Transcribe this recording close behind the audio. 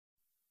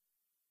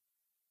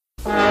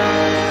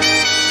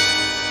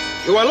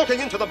You are looking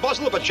into the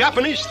muzzle of a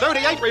Japanese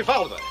 .38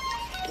 revolver.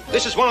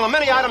 This is one of the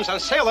many items on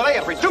sale today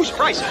at reduced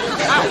prices.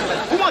 Now,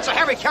 who wants a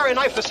Harry Carry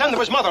knife to send to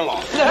his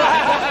mother-in-law?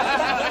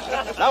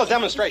 Now,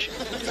 demonstration.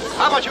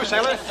 How about you,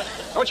 sailor?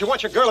 Don't you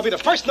want your girl to be the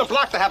first in the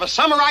block to have a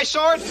samurai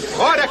sword?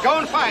 Boy, they're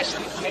going fast.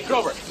 Hey,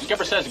 Grover,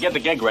 Skipper says to get the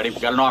gig ready.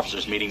 We've got an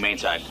officers' meeting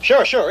mainside.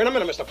 Sure. In a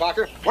minute, Mr.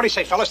 Parker. What do you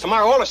say, fellas?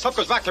 Tomorrow all the stuff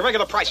goes back to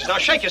regular prices. Now,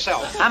 shake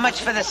yourself. How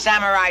much for the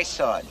samurai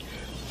sword?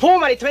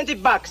 Formally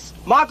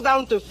 $20. Marked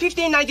down to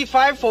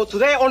 $15.95 for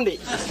today only.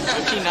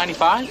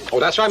 $15.95? Oh,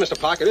 that's right, Mr.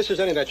 Parker. This is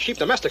any of that cheap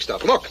domestic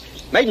stuff. Look,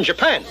 made in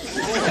Japan.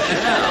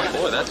 Oh,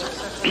 boy, that's...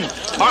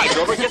 All right,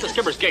 Grover, get the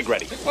skipper's gig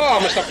ready.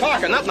 Oh, Mr.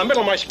 Parker, not in the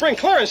middle of my spring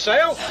clearance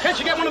sale. Can't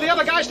you get one of the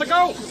other guys to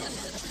go?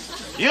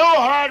 You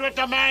heard what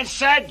the man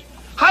said.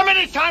 How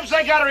many times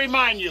I gotta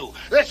remind you?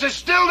 This is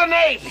still the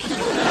Navy.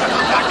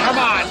 Now, come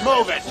on,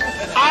 move it.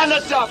 On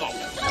the double.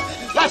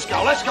 Let's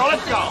go. Let's go,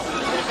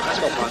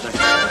 partner.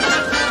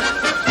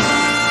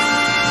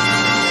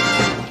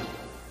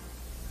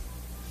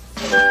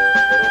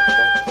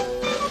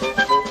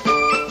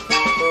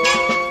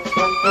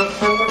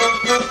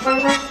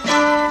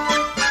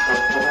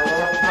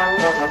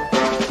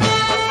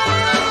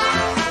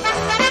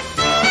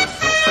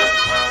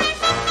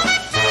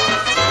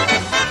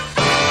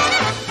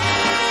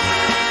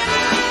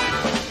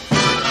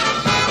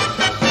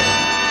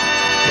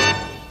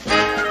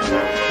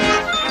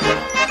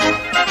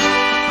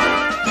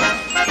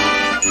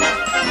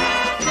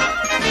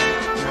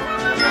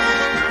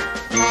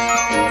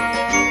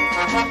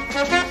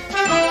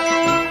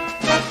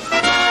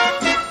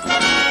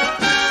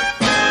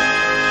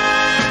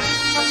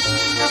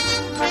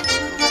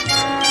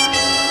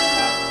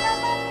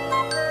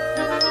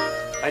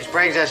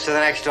 Brings us to the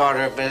next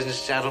order of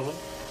business, gentlemen.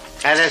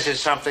 And this is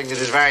something that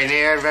is very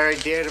near and very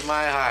dear to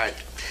my heart.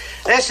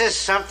 This is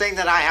something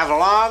that I have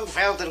long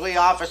felt that we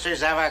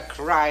officers have a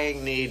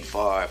crying need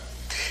for.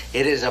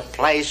 It is a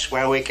place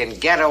where we can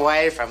get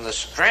away from the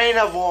strain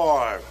of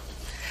war,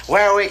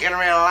 where we can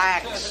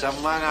relax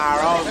among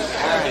our own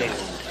kind.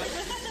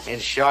 In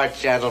short,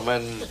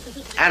 gentlemen,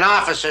 an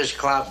officers'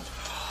 club.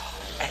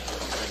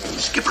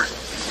 Skipper,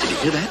 did you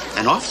hear that?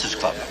 An officers'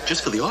 club,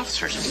 just for the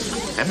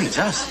officers. That means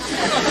us.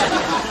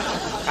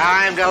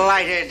 I'm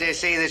delighted to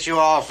see that you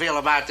all feel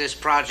about this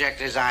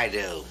project as I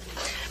do.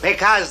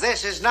 Because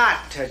this is not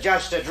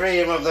just a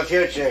dream of the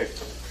future.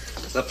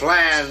 The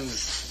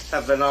plans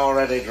have been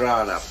already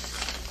drawn up.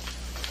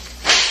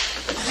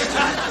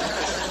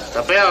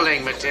 The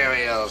building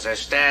materials are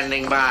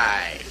standing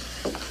by.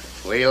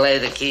 We lay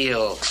the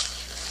keel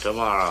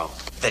tomorrow.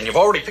 Then you've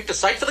already picked a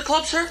site for the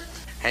club, sir?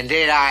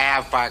 Indeed I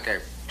have,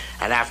 Parker.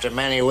 And after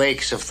many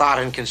weeks of thought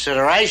and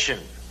consideration,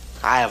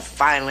 I have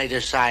finally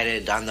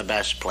decided on the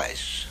best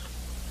place.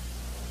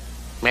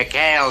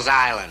 McHale's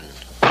Island.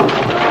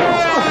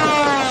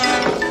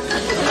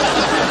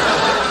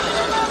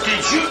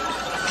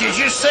 Did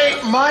you say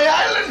my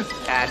island?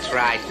 That's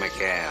right,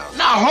 McHale.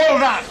 Now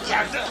hold on,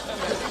 Captain.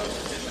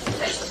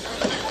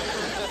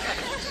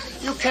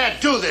 You can't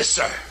do this,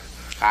 sir.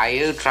 Are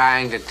you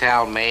trying to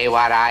tell me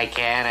what I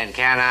can and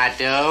cannot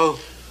do,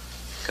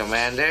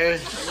 Commander?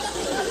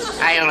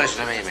 Now, you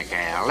listen to me,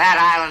 McHale. That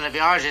island of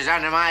yours is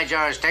under my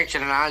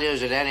jurisdiction, and I'll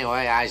use it any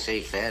way I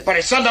see fit. But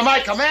it's under my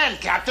command,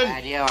 Captain.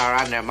 And you are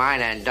under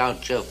mine, and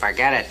don't you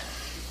forget it.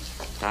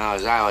 Now,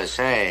 as I was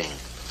saying,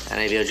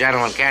 any of you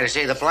gentlemen care to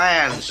see the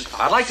plans?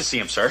 I'd like to see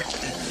him, sir.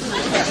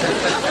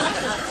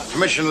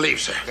 Permission to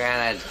leave, sir.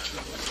 Granted.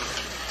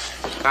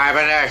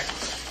 Carpenter.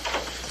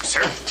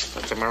 Sir?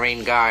 Put some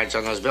Marine guards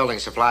on those building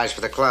supplies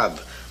for the club.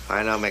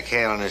 I know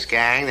McHale and his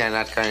gang. They're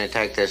not going to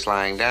take this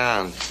lying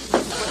down.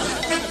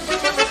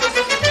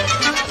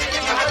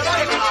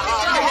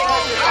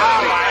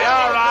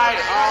 All right.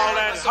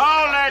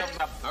 Hold it.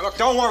 Now, look,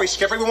 don't worry,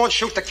 Skipper. We won't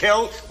shoot to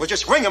kill. We'll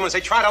just ring them as they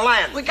try to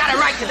land. We got a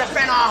right to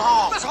defend our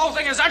home. This whole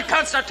thing is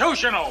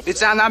unconstitutional.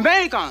 It's an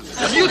American.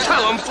 You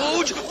tell them,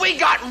 Fooge, we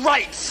got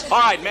rights. All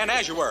right, men,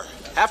 as you were.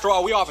 After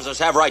all, we officers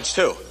have rights,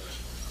 too.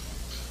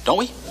 Don't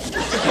we?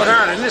 But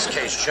aren't in this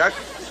case, Chuck.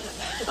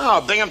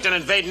 Oh, Binghamton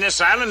invading this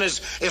island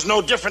is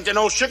no different than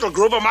old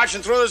Schicklgruber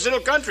marching through those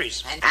little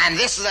countries. And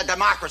this is a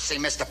democracy,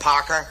 Mr.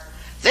 Parker.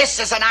 This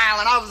is an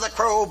island of the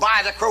crew,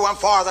 by the crew, and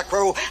for the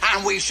crew,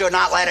 and we should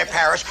not let it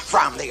perish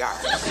from the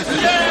earth.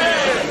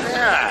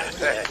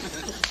 Yeah.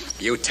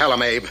 You tell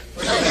him, Abe.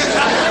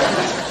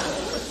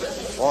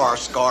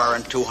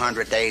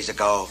 400 days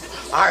ago,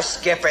 our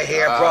skipper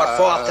here brought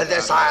forth to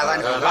this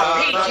island a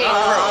PG crew,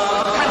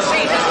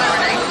 conceived in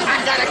liberty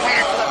and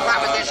dedicated to the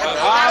proposition.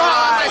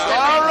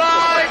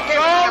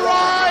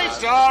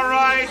 All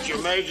right. You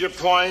made your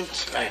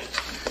point.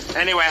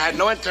 Anyway, I had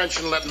no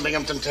intention of letting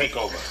Binghamton take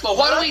over. Well,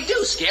 what do we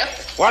do, Skip?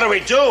 What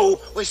do?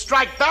 We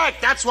strike back.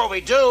 That's what we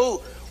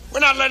do. We're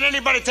not letting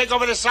anybody take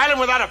over this island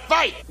without a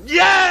fight.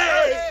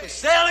 Yay!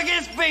 Sail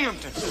against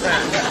Binghamton.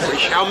 We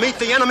shall meet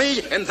the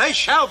enemy, and they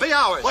shall be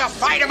ours. We'll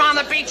fight them on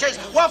the beaches.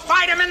 We'll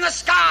fight them in the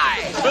sky.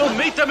 We'll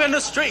meet them in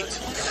the streets.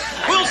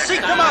 We'll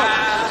seek them out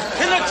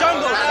in the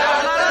jungle.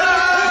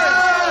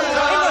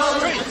 In the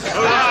streets.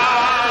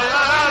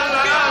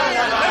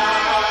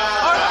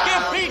 Our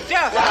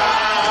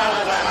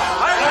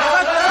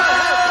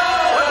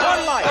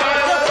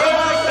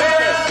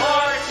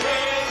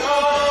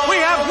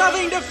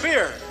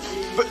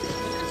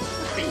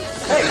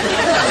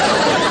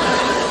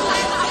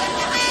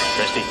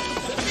Christy.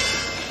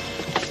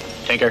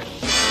 Tinker.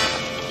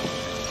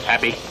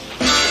 Happy.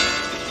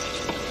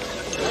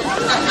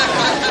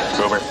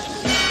 Grover.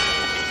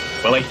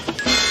 Willie.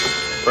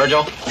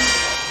 Virgil.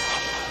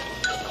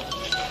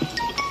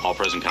 All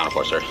present counted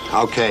for, sir.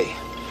 Okay.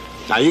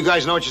 Now, you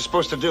guys know what you're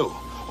supposed to do.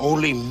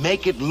 Only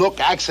make it look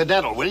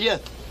accidental, will you?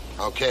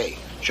 Okay.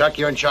 Chuck,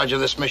 you're in charge of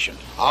this mission.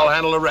 I'll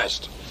handle the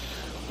rest.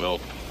 We'll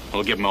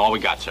give them all we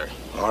got, sir.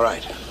 All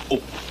right.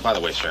 Oh, by the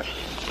way, sir.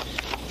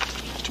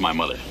 To my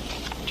mother,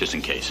 just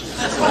in case.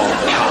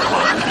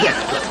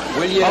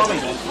 Will you? Cut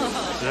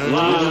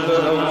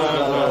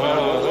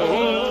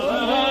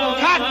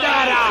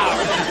that out!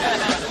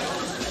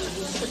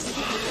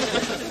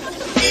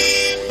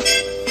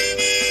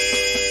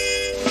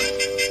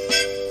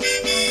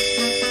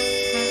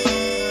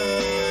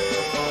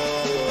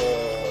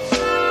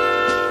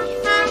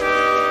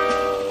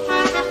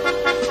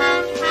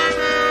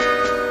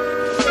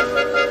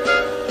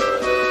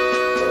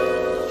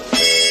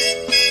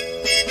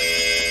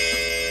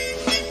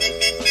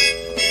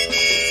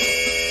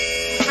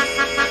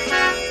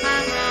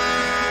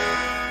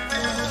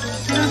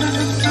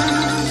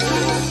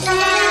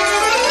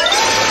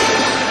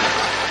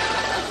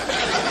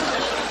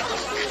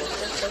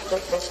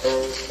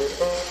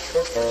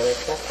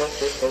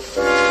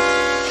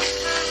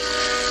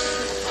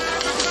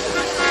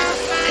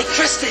 Hey,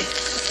 Christy,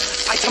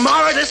 by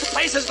tomorrow this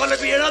place is going to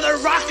be another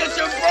rocket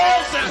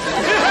Gibraltar.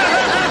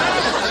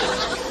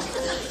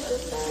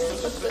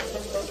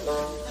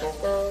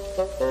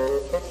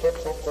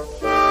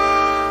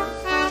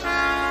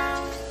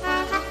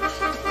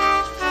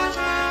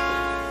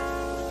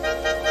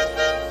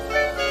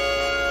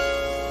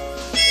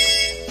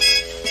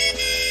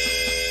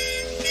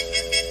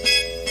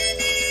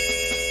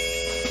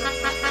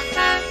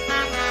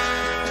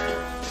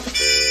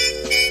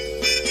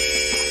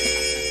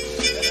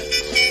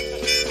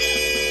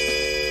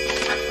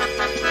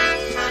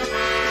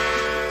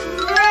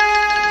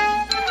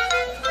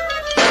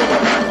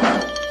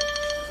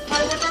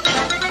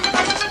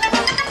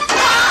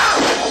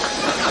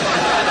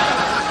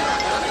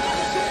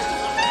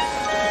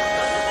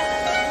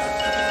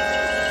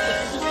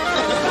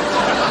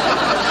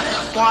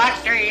 What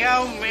do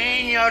you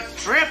mean you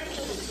tripped?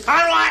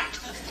 On what?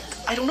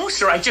 I don't know,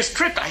 sir. I just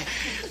tripped. I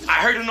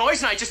heard a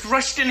noise and I just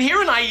rushed in here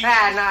and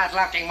Not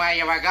looking where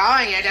you were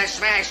going. You just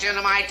smashed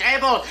into my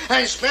table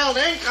and spilled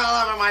ink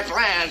all over my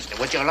plans.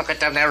 Would you look at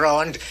them? They're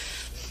ruined.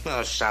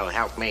 Oh, so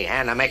help me,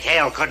 Hannah.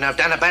 McHale couldn't have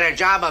done a better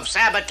job of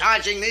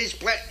sabotaging these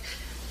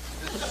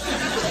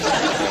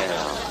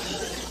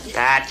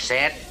That's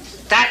it.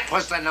 That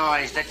was the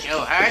noise that you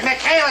heard.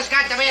 McHale has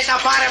got to be at the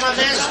bottom of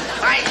this.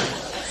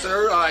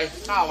 Sir,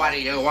 Oh, what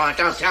do you want?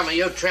 Don't tell me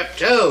you tripped,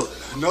 too.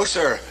 No,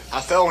 sir. I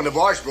fell when the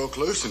barge broke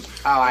loose and...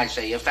 Oh, I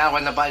see. You fell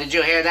when the barge... Did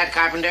you hear that,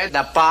 Carpenter?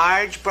 The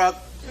barge broke...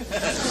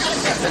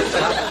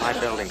 My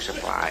building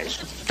supplies.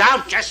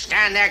 Don't just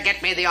stand there.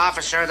 Get me the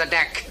officer of the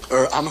deck.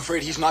 I'm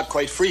afraid he's not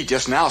quite free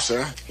just now,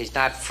 sir. He's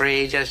not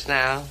free just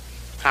now?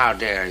 How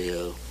dare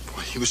you?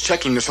 He was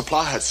checking the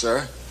supply hut,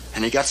 sir,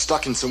 and he got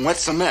stuck in some wet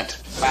cement.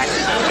 Wet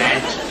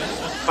cement?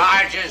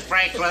 Barges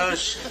break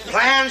loose.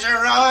 Plans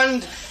are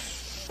ruined.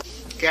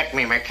 Get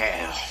me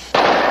McHale.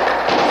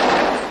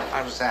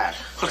 What was that?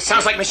 Well, it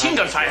sounds like machine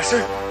gun fire,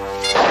 sir.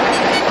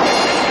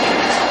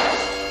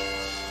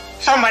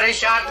 Somebody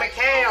shot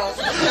McHale.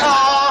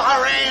 Oh,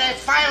 hooray, they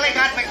finally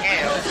got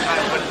McHale.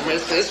 I wouldn't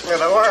miss this for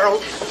the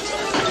world.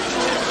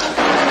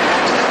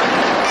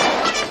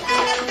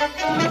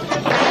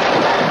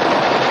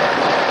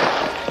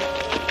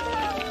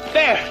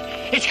 There.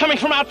 It's coming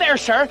from out there,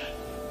 sir.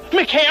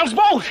 McHale's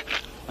boat.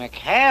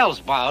 McHale's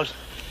boat?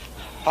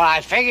 Well,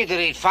 I figured that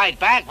he'd fight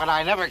back, but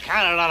I never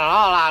counted on an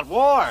all-out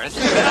war.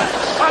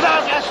 Well,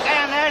 don't just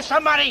stand there.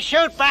 Somebody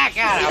shoot back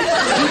at him.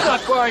 He's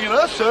not firing at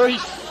us, sir.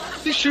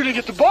 He's shooting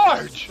at the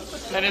barge.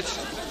 And it's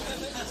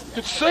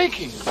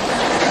sinking.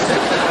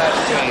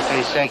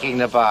 He's sinking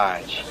the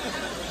barge.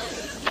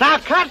 Now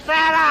cut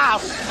that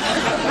out!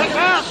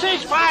 McHale,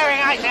 cease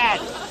firing, I said!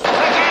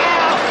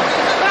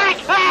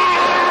 McHale!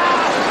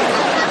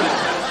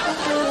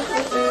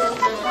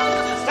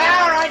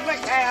 All right,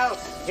 McHale.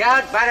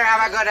 You'd better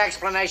have a good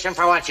explanation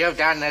for what you've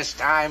done this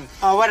time.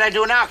 Oh, what'd I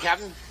do now,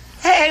 Captain?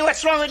 Hey,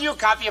 what's wrong with you,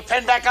 cop? Your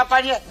pen back up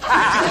on you?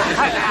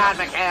 Cut down,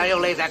 McHale. You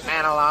leave that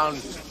man alone.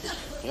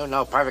 You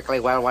know perfectly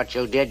well what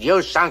you did.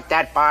 You sunk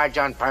that barge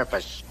on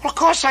purpose. Well, of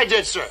course I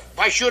did, sir. If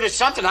I shoot at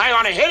something, I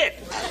ought to hit it.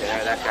 Did you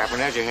hear that,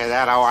 Carpenter? Did you hear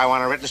that? Oh, I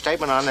want a written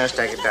statement on this.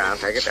 Take it down.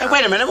 Take it down. Hey,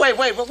 wait a minute. Wait.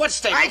 What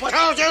statement? I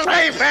told you,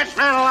 leave that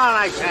man alone,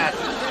 I said.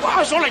 Well, I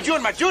was only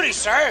doing my duty,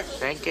 sir.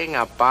 Sinking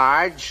a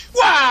barge?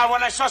 Well,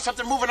 when I saw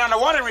something moving on the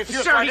water and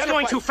refused to Sir, he's identify...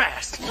 going too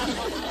fast.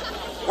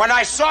 When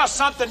I saw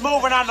something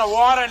moving on the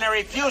water and they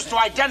refused to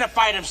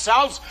identify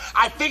themselves,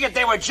 I figured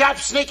they were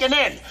Japs sneaking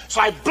in,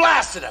 so I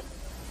blasted them.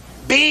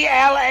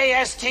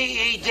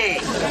 B-L-A-S-T-E-D.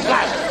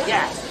 Blasted,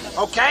 yeah.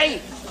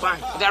 Okay? Fine.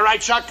 Is that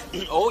right, Chuck?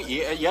 Oh,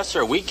 yeah, yes,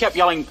 sir. We kept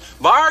yelling,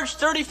 Barge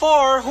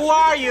 34, who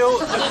are you?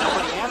 But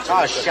nobody answered.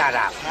 Oh, shut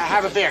up.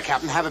 Have a beer,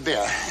 Captain. Have a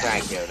beer.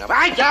 Thank you.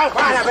 I don't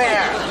want a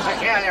beer.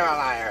 McHale, you're a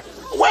liar.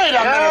 Wait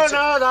a minute.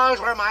 No, those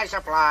were my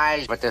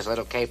supplies. But this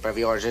little caper of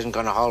yours isn't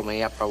going to hold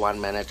me up for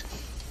 1 minute.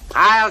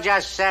 I'll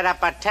just set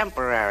up a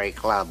temporary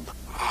club.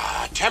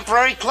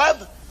 Temporary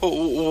club?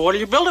 What do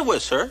you build it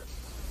with, sir?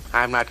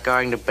 I'm not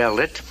going to build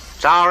it.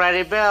 It's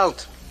already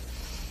built.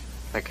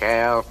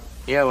 McHale,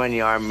 you and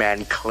your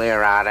men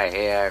clear out of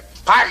here.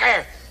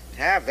 Parker,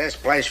 have this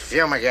place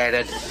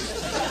fumigated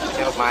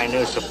till my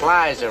new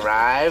supplies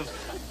arrive.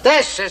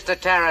 This is the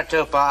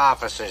Taratupa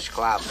Officers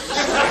Club. Make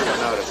a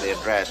note of the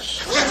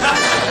address.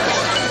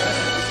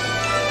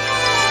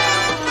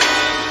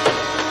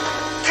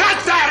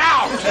 Cut that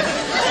out!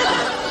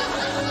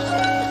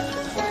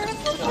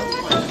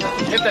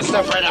 Get that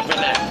stuff right up in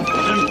there.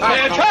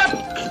 Cap!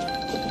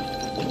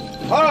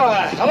 Oh,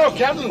 hello,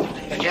 Captain.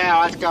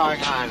 Yeah, what's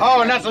going on?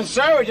 Oh, nothing,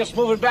 sir. We're just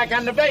moving back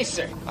on the base,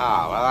 sir.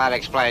 Oh, well, that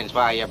explains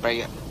why you're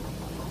bringing...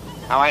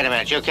 Oh, wait a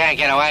minute. You can't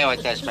get away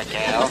with this,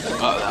 McHale.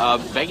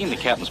 Begging the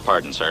captain's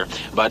pardon, sir,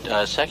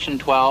 but Section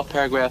 12,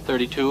 Paragraph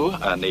 32,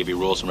 Navy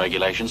Rules and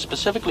Regulations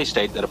specifically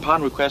state that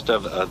upon request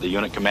of the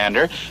unit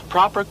commander,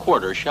 proper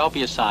quarters shall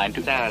be assigned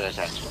to... Stand at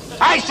attention.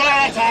 I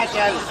stand at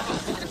attention!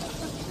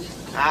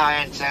 Now,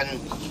 Ensign,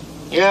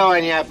 you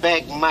and your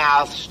big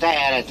mouth stay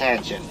at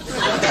attention.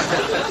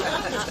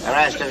 The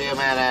rest of you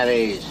men at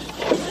ease.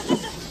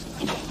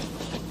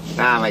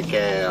 Now,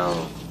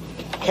 McHale,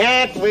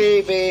 can't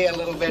we be a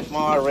little bit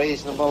more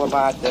reasonable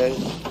about this?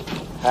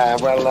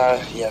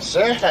 Yes,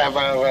 sir.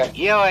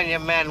 You and your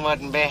men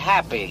wouldn't be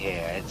happy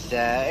here.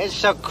 It's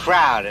so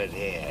crowded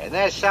here. And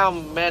there's so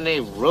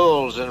many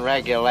rules and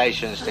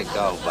regulations to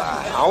go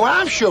by. Oh, well,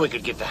 I'm sure we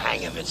could get the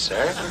hang of it,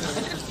 sir.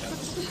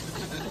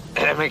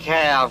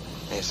 McHale.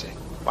 Yes, sir.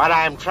 What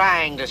I'm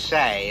trying to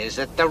say is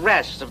that the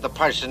rest of the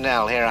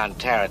personnel here on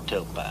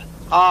Taratupa,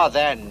 oh,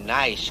 they're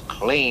nice,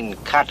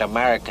 clean-cut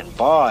American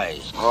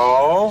boys.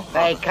 Oh?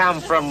 They come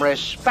from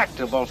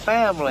respectable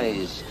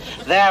families.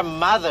 Their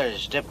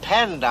mothers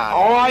depend on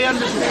Oh, them. I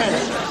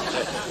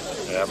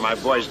understand. Yeah, my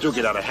boys do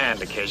get out of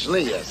hand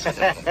occasionally, yes.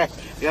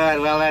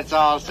 Good, well, that's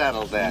all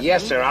settled then.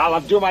 Yes, sir. I'll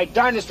do my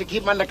darndest to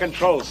keep them under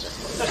control, sir.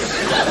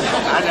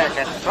 Under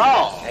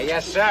control?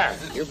 Yes, sir.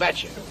 You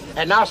betcha.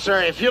 And now,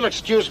 sir, if you'll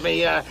excuse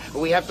me,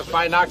 we have to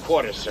find our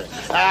quarters, sir.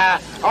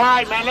 All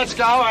right, man, let's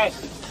go.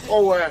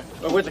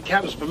 With the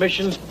captain's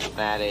permission.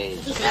 That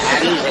is.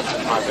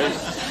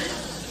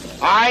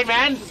 All right,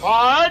 man.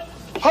 Forward.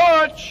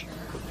 Porch.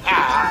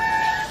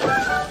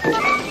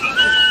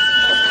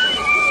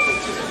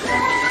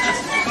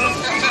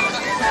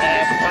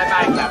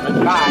 Bye-bye,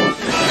 Captain. Bye.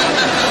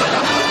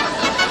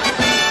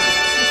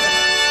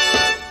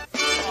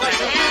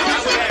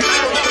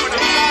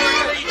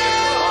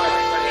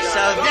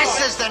 So this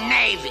is the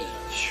Navy.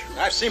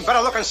 I've seen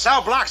better-looking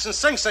cell blocks than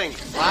Sing Sing.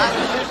 What?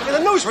 In the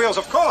newsreels,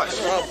 of course.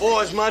 Oh,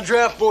 boys, my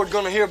draft board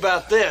gonna hear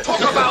about this. Talk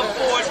about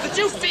boys. Did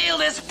you feel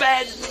this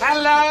bed?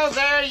 Hello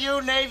there,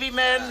 you Navy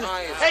men.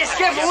 Hey,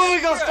 Skipper, when are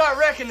we gonna start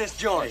wrecking this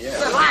joint?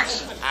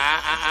 Relax.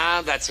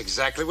 That's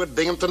exactly what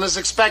Binghamton is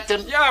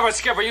expecting. Yeah, but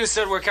Skipper, you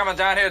said we're coming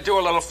down here to do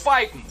a little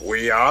fighting.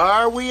 We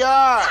are.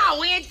 No,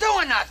 we ain't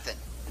doing nothing.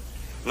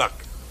 Look,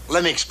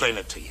 let me explain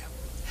it to you.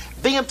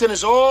 Binghamton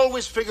is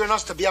always figuring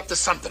us to be up to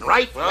something,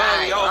 right?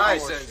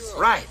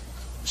 Right.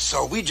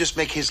 So we just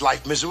make his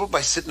life miserable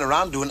by sitting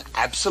around doing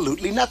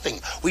absolutely nothing.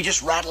 We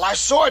just rattle our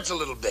swords a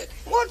little bit.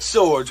 What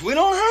swords? We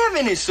don't have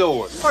any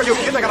swords. Are you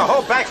kidding? I got a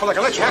whole bag full. I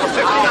can let you have a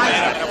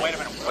 59. Wait a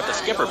minute. What the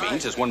skipper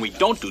means is when we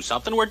don't do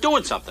something, we're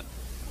doing something.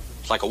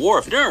 It's like a war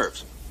of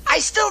nerves. I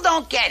still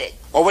don't get it.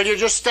 Or will you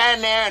just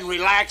stand there and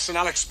relax and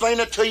I'll explain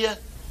it to you?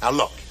 Now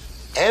look,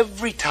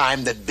 every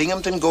time that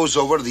Binghamton goes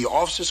over to the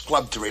officers'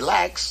 club to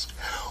relax,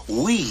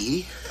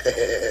 we...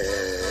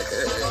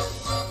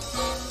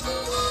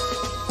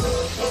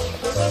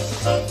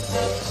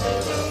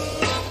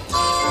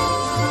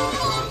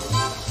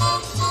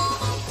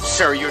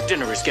 Sir, your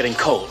dinner is getting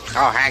cold.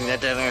 Oh, hang the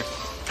dinner.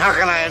 How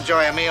can I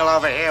enjoy a meal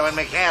over here when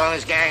McHale and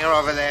his gang are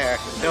over there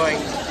doing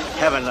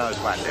heaven knows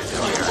what they're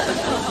doing?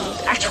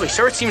 Actually,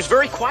 sir, it seems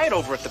very quiet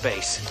over at the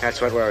base.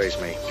 That's what worries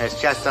me. It's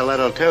just a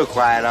little too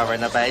quiet over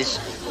in the base.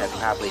 They're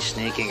probably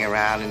sneaking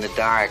around in the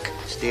dark,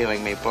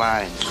 stealing me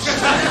blinds.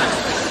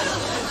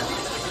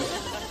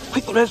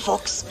 Quick, Red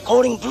Fox,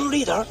 calling Blue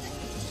Leader.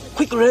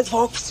 Quick, Red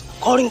Fox,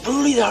 calling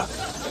Blue Leader.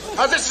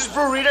 This is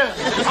Blue Leader.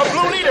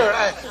 Blue Leader.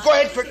 Go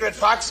ahead, Quick Red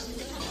Fox.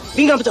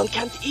 Binghamton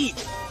can't eat.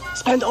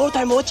 Spend all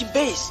time watching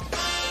base.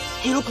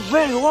 He looked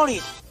very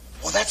worried.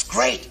 Well, that's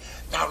great.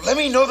 Now, let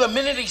me know the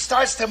minute he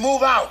starts to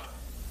move out.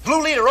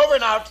 Blue Leader, over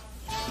and out.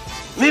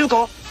 We'll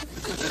go.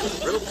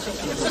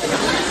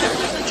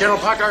 General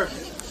Parker,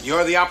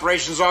 you're the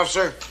operations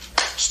officer.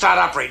 Start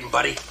operating,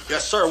 buddy.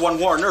 Yes, sir. One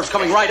more. Nerves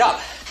coming right up.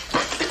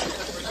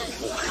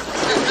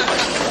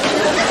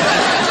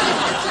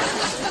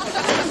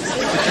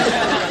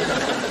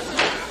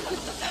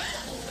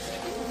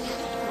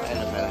 Wait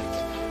a minute.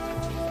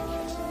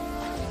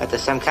 But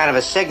there's some kind of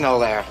a signal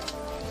there.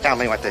 Tell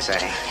me what they say.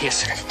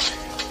 Yes, sir.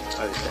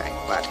 What do they say?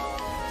 What?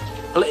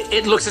 Well,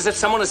 it looks as if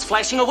someone is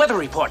flashing a weather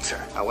report,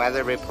 sir. A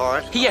weather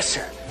report? Yes,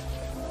 sir.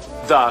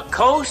 The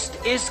coast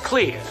is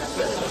clear.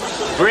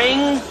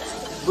 Bring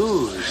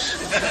booze.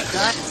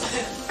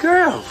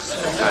 Girls.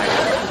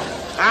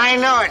 I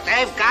know it.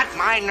 They've got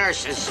my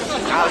nurses.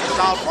 Those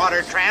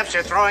saltwater tramps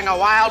are throwing a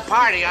wild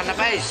party on the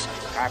base.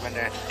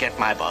 Carpenter, get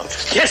my boat.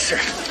 Yes, sir.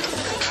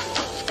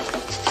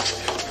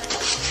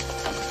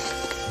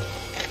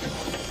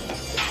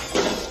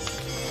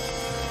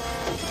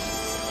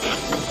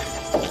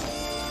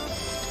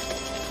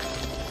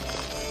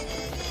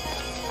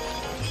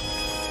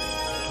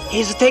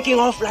 He's taking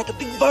off like a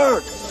big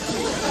bird.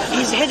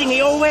 He's heading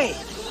your way.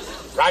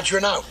 Roger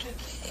and out.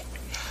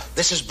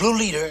 This is Blue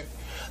Leader.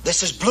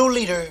 This is Blue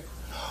Leader.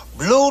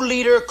 Blue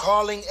Leader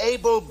calling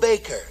Abel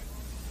Baker.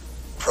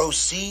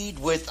 Proceed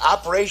with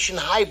Operation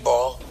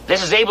Highball.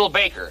 This is Abel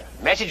Baker.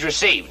 Message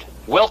received.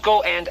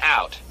 Wilco and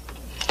out.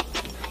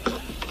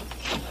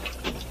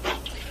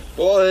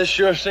 Boy, this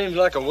sure seems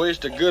like a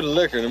waste of good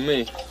liquor to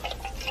me.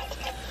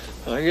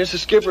 I guess the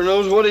skipper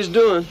knows what he's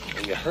doing.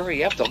 If you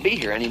hurry up, they'll be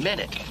here any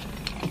minute.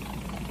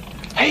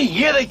 Hey,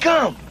 here they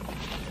come.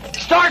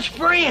 Start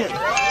spraying.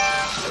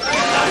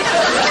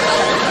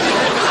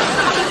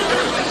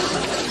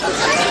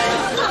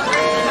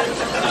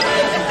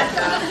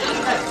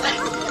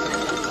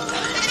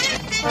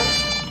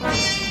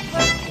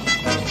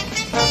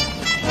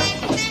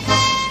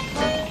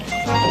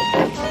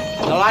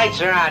 The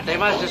lights are out. They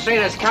must have seen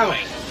us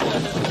coming.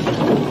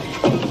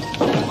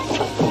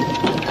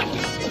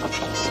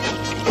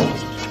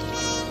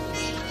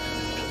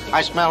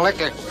 I smell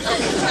liquor.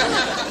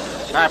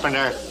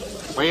 Carpenter,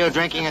 were you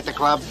drinking at the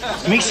club?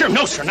 Me, sir?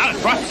 No, sir. Not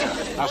in front, sir.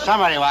 Well,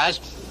 somebody was.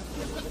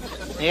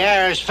 The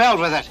air is filled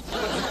with it.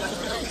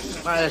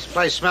 Why, this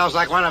place smells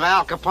like one of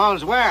Al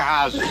Capone's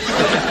warehouses.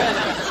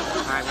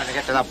 I'm going to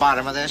get to the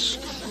bottom of this.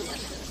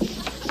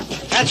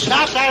 And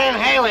stop that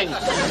inhaling.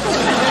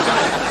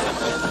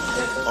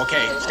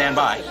 Okay, stand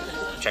by.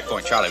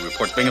 Checkpoint Charlie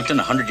reports Binghamton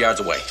 100 yards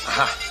away.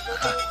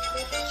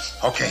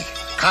 Okay,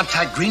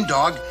 contact Green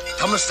Dog.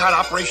 Tell him to start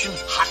Operation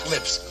Hot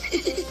Lips.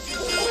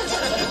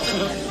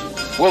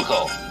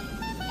 Wilco.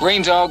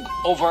 Green Dog,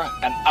 over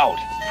and out.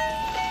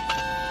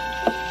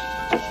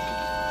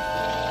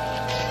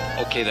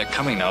 Okay, they're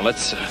coming now.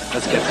 Let's get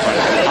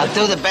started. I'll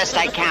do the best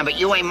I can, but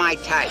you ain't my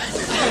type.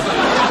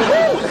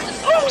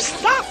 Oh,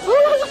 stop!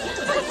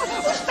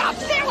 Stop,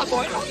 sailor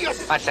boy! Oh, you're...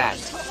 What's that?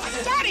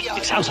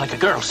 It sounds like a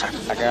girl, sir.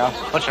 A girl?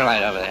 Put your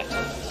light over there.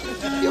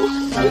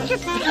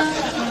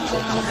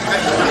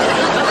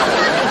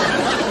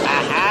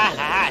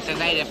 Aha, it's a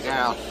native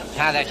girl.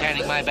 Now they're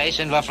turning my base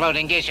into a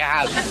floating geisha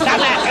house. Stop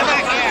that! Come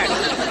back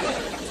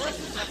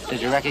here!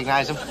 Did you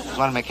recognize him? It was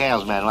one of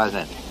McHale's men,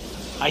 wasn't it?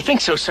 I think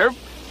so, sir.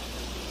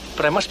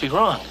 But I must be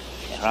wrong.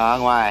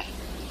 Wrong? Why?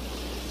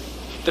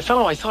 The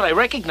fellow I thought I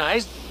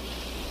recognized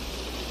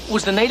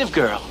was the native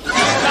girl.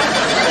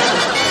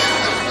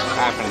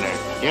 Carpenter,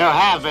 you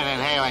have been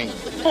inhaling.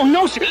 Oh,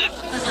 no, sir.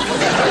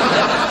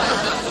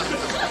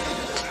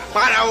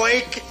 What a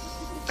week.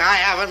 I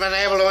haven't been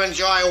able to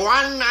enjoy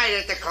one night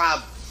at the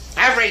club.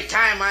 Every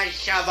time I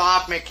shove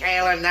off,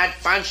 McHale and that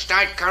bunch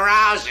start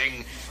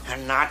carousing.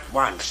 And not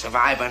once have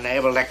I been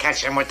able to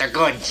catch them with the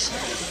goods.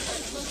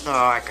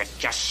 Oh, I could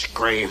just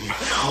scream.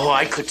 Oh,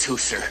 I could too,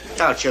 sir.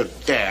 Don't you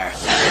dare.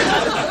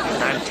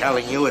 I'm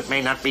telling you, it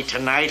may not be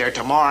tonight or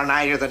tomorrow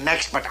night or the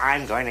next, but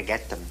I'm going to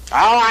get them.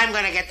 Oh, I'm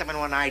going to get them,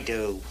 and when I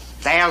do,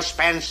 they'll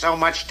spend so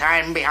much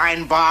time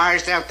behind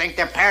bars, they'll think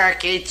they're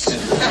parakeets.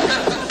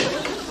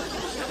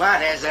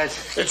 What is it?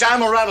 It's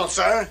Admiral Reynolds,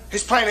 sir.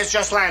 His plane is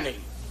just landing.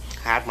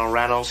 Admiral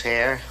Reynolds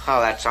here?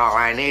 Oh, that's all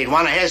I need.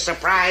 One of his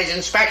surprise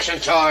inspection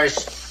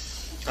tours.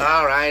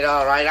 All right.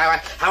 I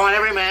want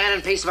every man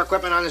and piece of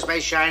equipment on this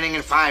base shining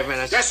in 5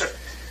 minutes. Yes, sir.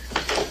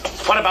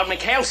 What about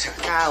McHale, sir?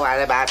 Oh,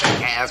 what about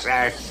McHale,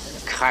 sir?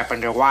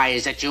 Carpenter, why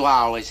is it you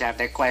always have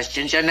the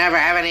questions? You never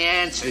have any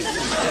answers.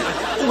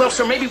 Well,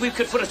 sir, maybe we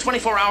could put a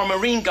 24-hour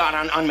Marine guard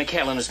on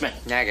McHale and his men.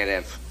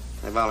 Negative.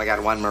 They've only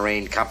got one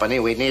Marine company.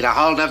 We'd need a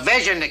whole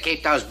division to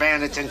keep those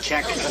bandits in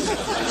check.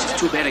 It's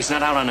too bad he's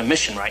not out on a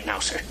mission right now,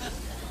 sir.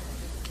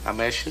 A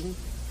mission?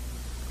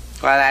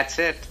 Well, that's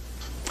it.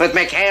 With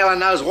McHale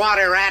and those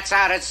water rats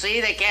out at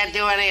sea, they can't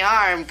do any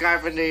harm.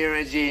 Carpenter, you're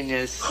a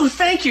genius. Oh,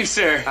 thank you,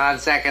 sir. On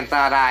second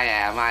thought, I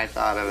am. I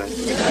thought of it.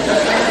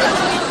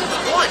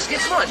 Go on, Skip,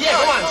 come on. Yeah,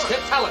 go on, Skip,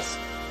 tell us.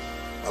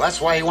 Well,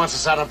 that's why he wants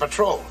us out on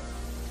patrol.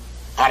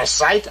 Out of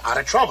sight, out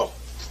of trouble.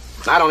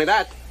 Not only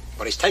that,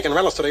 but he's taking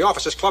Reynolds to the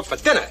officers' club for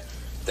dinner.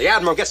 The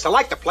Admiral gets to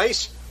like the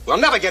place. We'll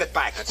never get it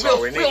back. That's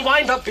all we need. We'll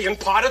wind up being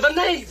part of the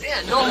Navy.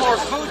 Yeah, no more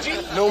Fuji.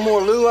 No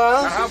more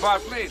luau. Now, how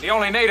about me? The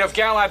only native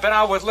gal I've been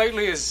out with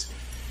lately is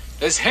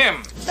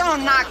him.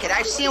 Don't knock it.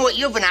 I've seen what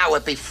you've been out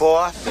with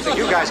before. I think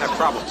you guys have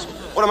problems.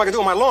 What am I going to do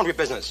with my laundry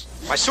business?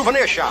 My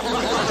souvenir shop?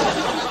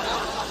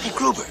 Hey,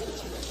 Gruber,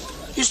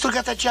 you still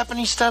got that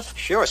Japanese stuff?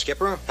 Sure,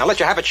 Skipper. I'll let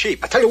you have it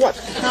cheap. I tell you what.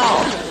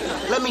 No,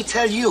 let me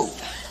tell you.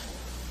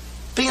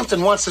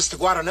 Binghamton wants us to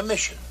go out on a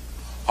mission.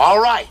 All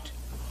right,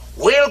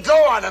 we'll go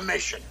on a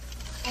mission.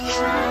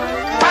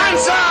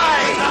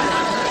 Banzai!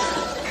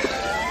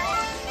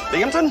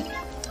 Binghamton,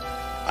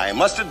 I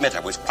must admit I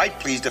was quite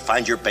pleased to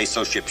find your base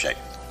so shipshape.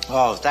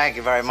 Oh, thank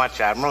you very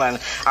much, Admiral. And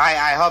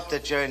I hope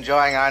that you're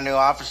enjoying our new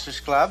officers'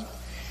 club.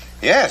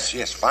 Yes,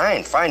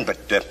 fine, but,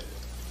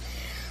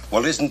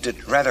 well, isn't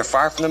it rather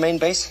far from the main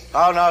base?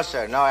 Oh, no,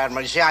 sir. No,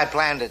 Admiral. You see, I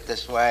planned it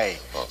this way.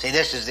 Oh. See,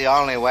 this is the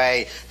only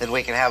way that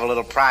we can have a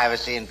little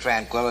privacy and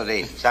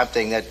tranquility.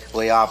 Something that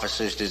we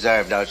officers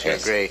deserve, don't you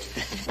agree?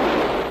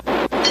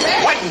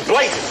 What in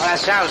blazes? Well, that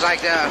sounds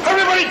like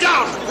Everybody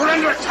down! We're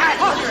under attack!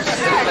 What?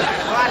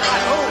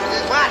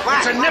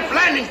 It's a nip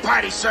landing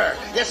party, sir.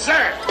 Yes,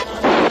 sir.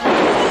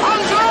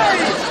 Andre!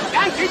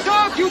 Yankee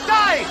dog, you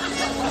die!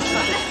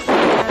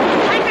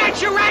 I'm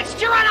not you rats,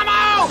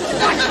 Geronimo!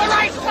 Watch the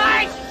right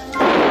flank!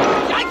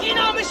 Yankee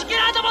no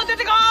Michigan mo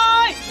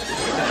titigoy!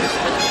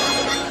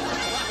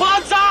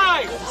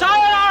 Banzai!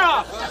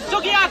 Sayonara!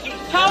 Sukiyaki!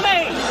 Kame!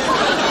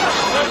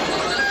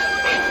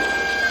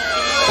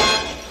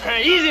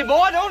 Easy,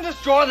 boy. Don't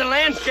destroy the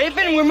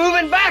landscaping. We're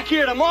moving back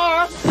here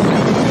tomorrow.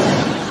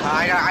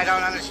 I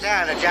don't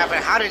understand,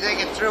 Japanese. How did they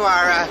get through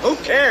our, Who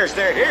cares?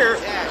 They're here.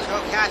 Yes,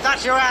 okay. I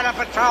thought you were out on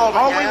patrol,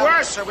 Oh, McHale. we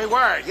were, sir. We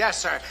were. Yes,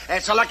 sir.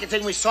 It's a lucky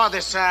thing we saw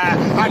this,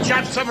 our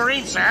Jap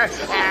submarine, sir,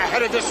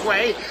 headed this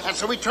way. And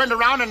so we turned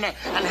around and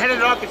headed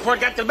it off before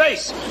it got to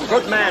base.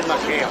 Good man,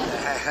 McHale.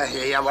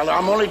 Yeah, well,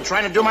 I'm only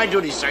trying to do my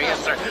duty, sir.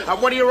 Yes, sir.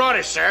 What are your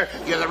orders, sir?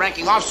 You're the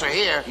ranking officer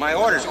here. My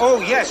orders? Oh,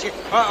 yes.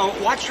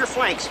 Watch your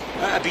flanks.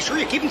 Be sure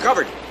you keep them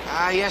covered.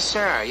 Yes,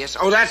 sir. Yes.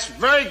 Oh, that's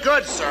very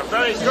good, sir.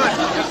 Very good.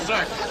 Yes,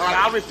 sir. All right,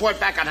 I'll report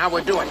back on how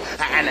we're doing.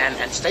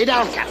 And stay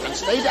down, Captain.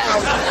 Stay down.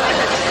 All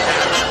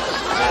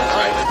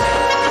right.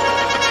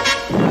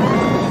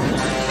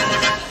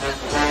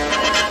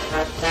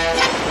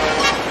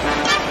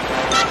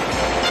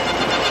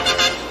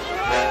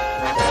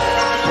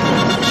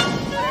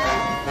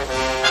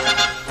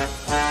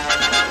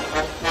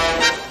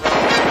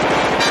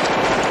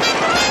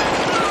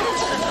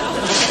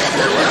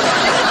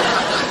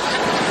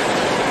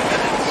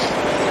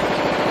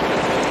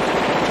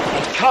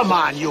 Come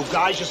on, you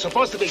guys. You're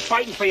supposed to be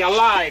fighting for your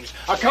lives.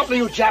 A couple of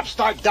you Japs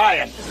start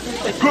dying.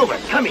 Hey, Gruber,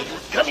 come here.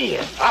 Come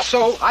here.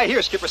 So, I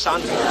hear, Skipper-san.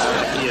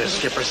 Here,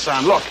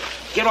 Skipper-son. Look,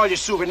 get all your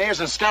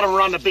souvenirs and scatter them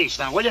around the beach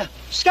now, will you?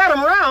 Scatter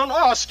them around?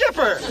 Oh,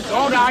 Skipper!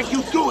 Don't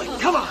argue. Do it.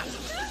 Come on.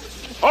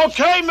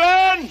 Okay,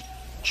 men.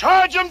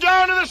 Charge them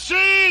down to the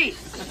sea.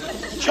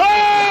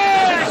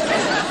 Charge!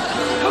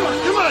 Come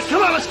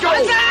on, let's go.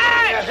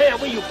 Hey,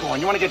 where you going?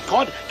 You want to get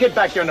caught? Get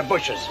back there in the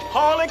bushes.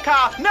 Holy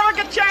cow! Never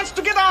get a chance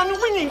to get on the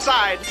winning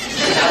side.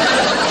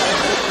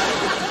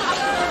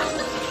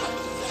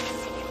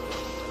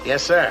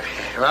 Yes, sir.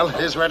 Well, it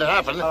is where it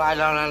happened. Well, I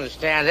don't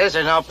understand this.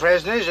 There's no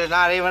prisoners. There's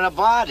not even a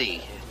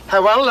body.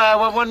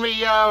 Well, when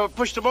we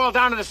pushed them all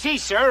down to the sea,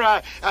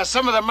 sir,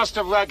 some of them must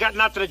have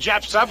gotten up to the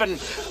Jap sub,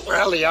 and,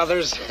 well, the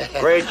others...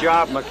 Great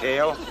job,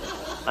 McHale.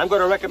 I'm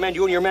going to recommend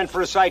you and your men for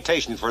a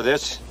citation for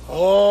this.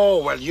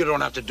 Oh, well, you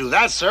don't have to do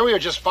that, sir. We were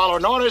just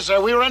following orders.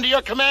 We were under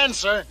your command,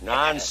 sir.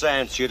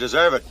 Nonsense. You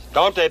deserve it.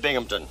 Don't they,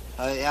 Binghamton?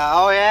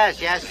 Yes,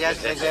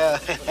 they do.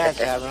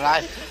 Yes,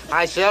 Admiral.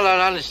 I still don't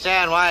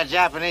understand why a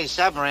Japanese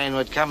submarine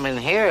would come in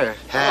here.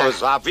 Well, it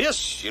was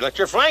obvious. You left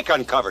your flank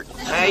uncovered.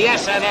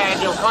 Yes, and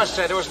of course,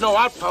 there was no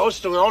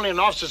outpost. There was only an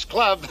officers'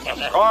 club.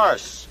 Of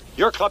course.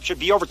 Your club should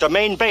be over at the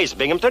main base,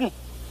 Binghamton.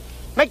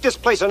 Make this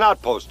place an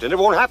outpost, and it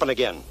won't happen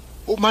again.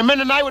 Oh, my men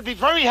and I would be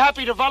very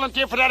happy to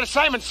volunteer for that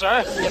assignment,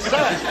 sir. Yes,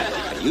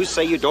 sir. You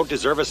say you don't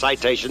deserve a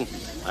citation?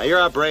 Now, you're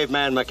a brave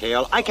man,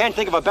 McHale. I can't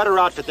think of a better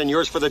outfit than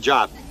yours for the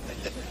job.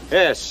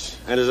 Yes,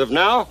 and as of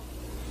now,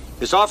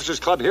 this officers'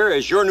 club here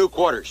is your new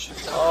quarters.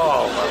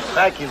 Oh, well,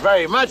 thank you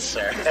very much,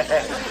 sir.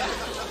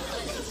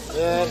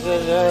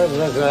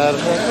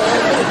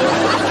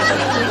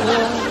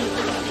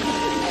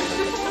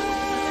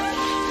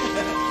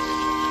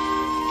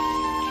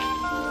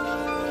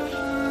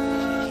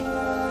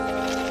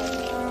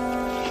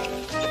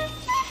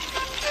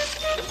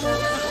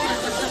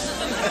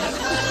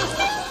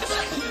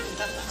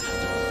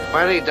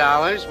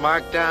 $20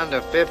 marked down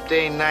to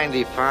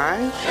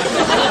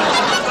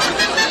 $15.95.